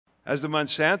As the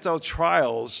Monsanto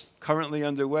trials currently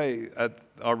underway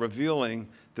are revealing,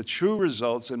 the true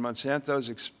results in Monsanto's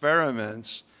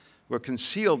experiments were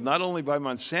concealed not only by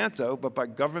Monsanto, but by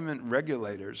government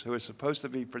regulators who are supposed to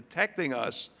be protecting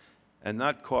us and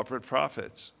not corporate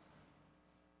profits.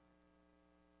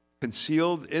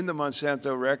 Concealed in the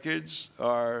Monsanto records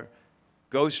are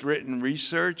ghost-written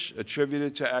research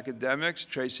attributed to academics.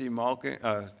 Stacey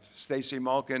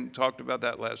Malkin talked about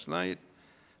that last night.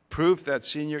 Proof that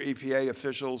senior EPA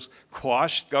officials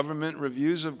quashed government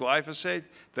reviews of glyphosate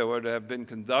that would have been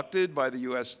conducted by the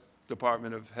U.S.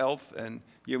 Department of Health and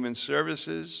Human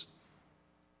Services.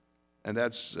 And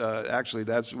that's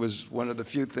that was one of the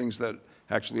few things that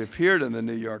actually appeared in the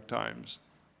New York Times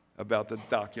about the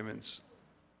documents.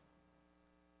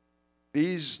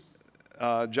 These,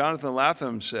 Jonathan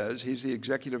Latham says, he's the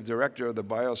executive director of the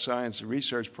Bioscience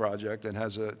Research Project and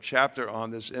has a chapter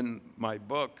on this in my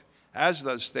book, as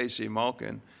does Stacey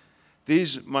Malkin.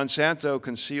 These Monsanto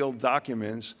concealed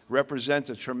documents represent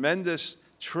a tremendous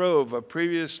trove of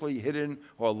previously hidden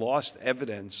or lost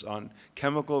evidence on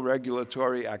chemical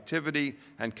regulatory activity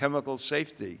and chemical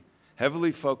safety,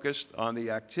 heavily focused on the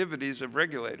activities of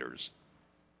regulators.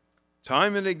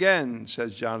 Time and again,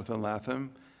 says Jonathan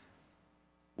Latham,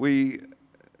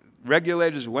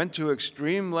 regulators went to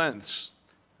extreme lengths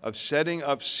of setting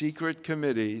up secret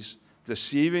committees,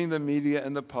 deceiving the media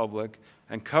and the public,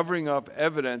 and covering up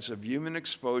evidence of human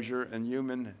exposure and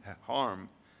human harm.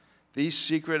 These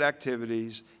secret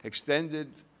activities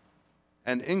extended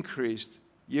and increased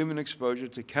human exposure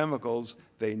to chemicals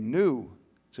they knew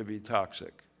to be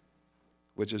toxic,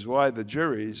 which is why the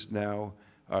juries now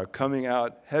are coming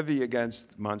out heavy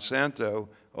against Monsanto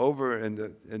over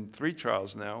in 3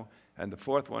 trials now, and the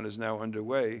 4th one is now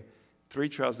underway. 3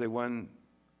 trials, they won.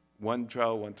 One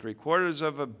trial won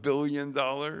 $750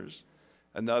 million.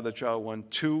 Another trial won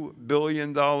 $2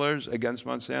 billion against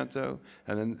Monsanto.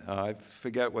 And then I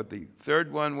forget what the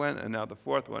 3rd one went, and now the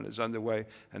 4th one is underway.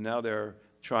 And now they're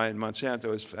trying,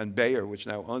 and Bayer, which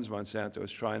now owns Monsanto,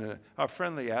 is trying to, our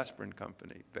friendly aspirin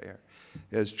company, Bayer,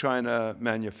 is trying to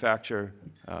manufacture,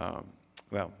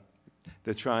 well,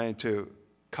 they're trying to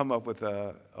come up with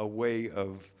a way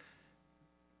of,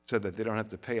 so that they don't have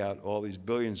to pay out all these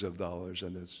billions of dollars,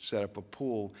 and to set up a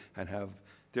pool and have,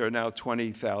 there are now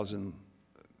 20,000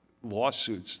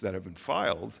 lawsuits that have been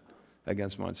filed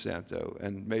against Monsanto,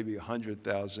 and maybe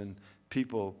 100,000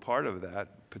 people part of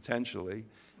that, potentially,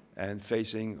 and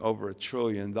facing over $1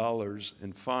 trillion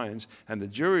in fines. And the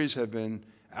juries have been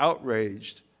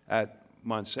outraged at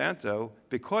Monsanto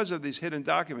because of these hidden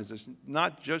documents. It's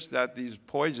not just that these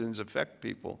poisons affect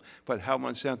people, but how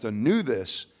Monsanto knew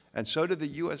this, and so did the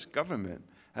U.S. government.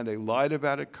 And they lied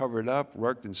about it, covered up,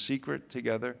 worked in secret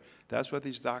together. That's what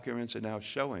these documents are now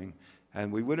showing.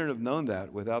 And we wouldn't have known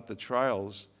that without the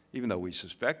trials, even though we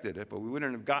suspected it, but we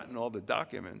wouldn't have gotten all the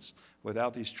documents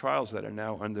without these trials that are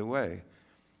now underway.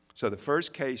 So the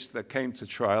first case that came to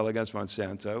trial against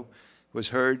Monsanto was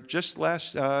heard just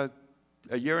a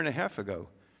year and a half ago.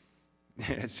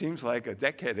 It seems like a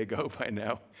decade ago by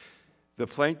now. The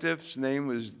plaintiff's name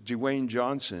was Dwayne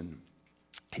Johnson.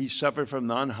 He suffered from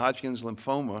non-Hodgkin's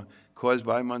lymphoma caused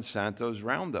by Monsanto's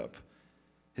Roundup.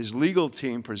 His legal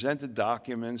team presented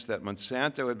documents that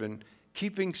Monsanto had been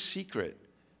keeping secret,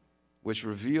 which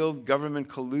revealed government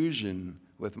collusion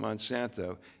with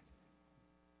Monsanto.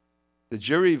 The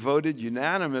jury voted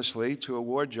unanimously to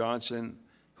award Johnson,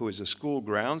 who is a school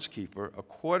groundskeeper,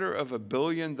 $250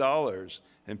 million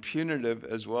in punitive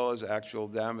as well as actual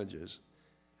damages.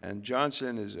 And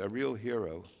Johnson is a real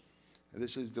hero.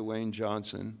 This is Dwayne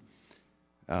Johnson.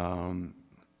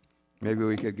 Maybe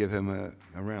we could give him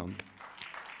a round.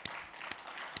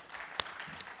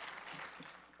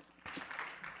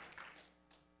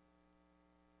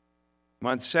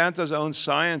 Monsanto's own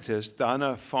scientist,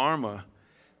 Donna Pharma,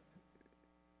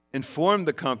 informed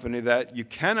the company that you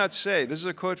cannot say, this is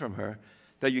a quote from her,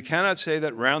 that you cannot say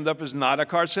that Roundup is not a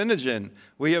carcinogen.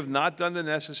 We have not done the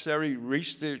necessary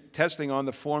testing on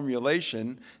the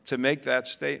formulation to make that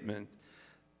statement.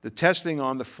 The testing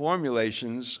on the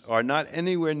formulations are not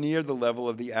anywhere near the level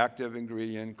of the active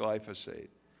ingredient glyphosate.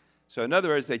 So in other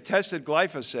words, they tested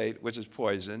glyphosate, which is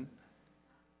poison,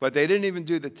 but they didn't even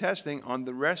do the testing on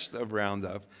the rest of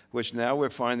Roundup, which now we're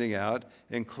finding out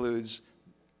includes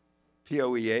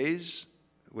POEAs,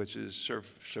 which is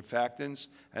surfactants,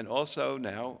 and also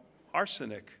now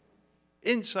arsenic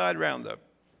inside Roundup.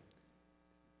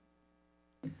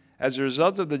 As a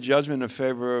result of the judgment in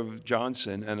favor of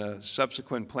Johnson and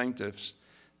subsequent plaintiffs,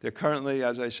 there are currently,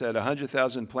 as I said,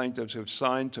 100,000 plaintiffs who have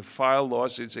signed to file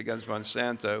lawsuits against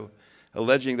Monsanto,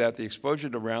 alleging that the exposure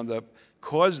to Roundup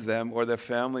caused them or their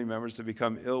family members to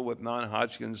become ill with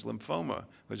non-Hodgkin's lymphoma,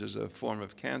 which is a form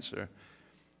of cancer,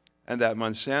 and that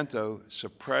Monsanto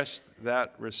suppressed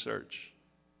that research.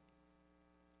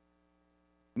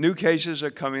 New cases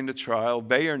are coming to trial.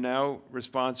 Bayer, now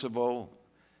responsible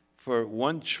for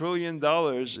 $1 trillion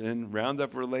in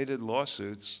Roundup-related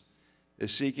lawsuits,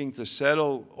 is seeking to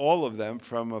settle all of them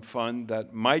from a fund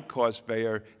that might cost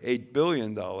Bayer $8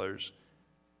 billion,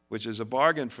 which is a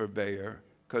bargain for Bayer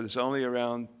because it's only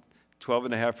around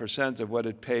 12.5% of what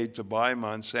it paid to buy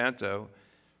Monsanto.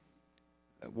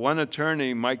 One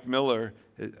attorney, Mike Miller,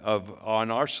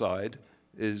 on our side,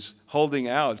 is holding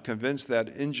out, convinced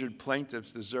that injured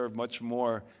plaintiffs deserve much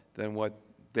more than what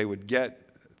they would get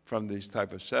from these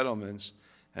type of settlements,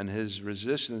 and his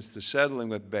resistance to settling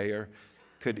with Bayer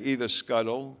could either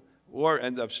scuttle or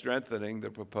end up strengthening the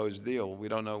proposed deal. We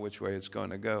don't know which way it's going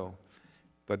to go.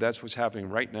 But that's what's happening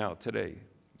right now, today.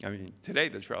 I mean, today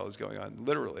the trial is going on,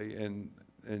 literally,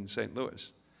 in St.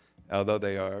 Louis. Although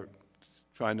they are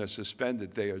trying to suspend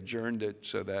it, they adjourned it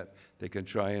so that they can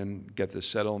try and get the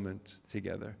settlement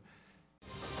together.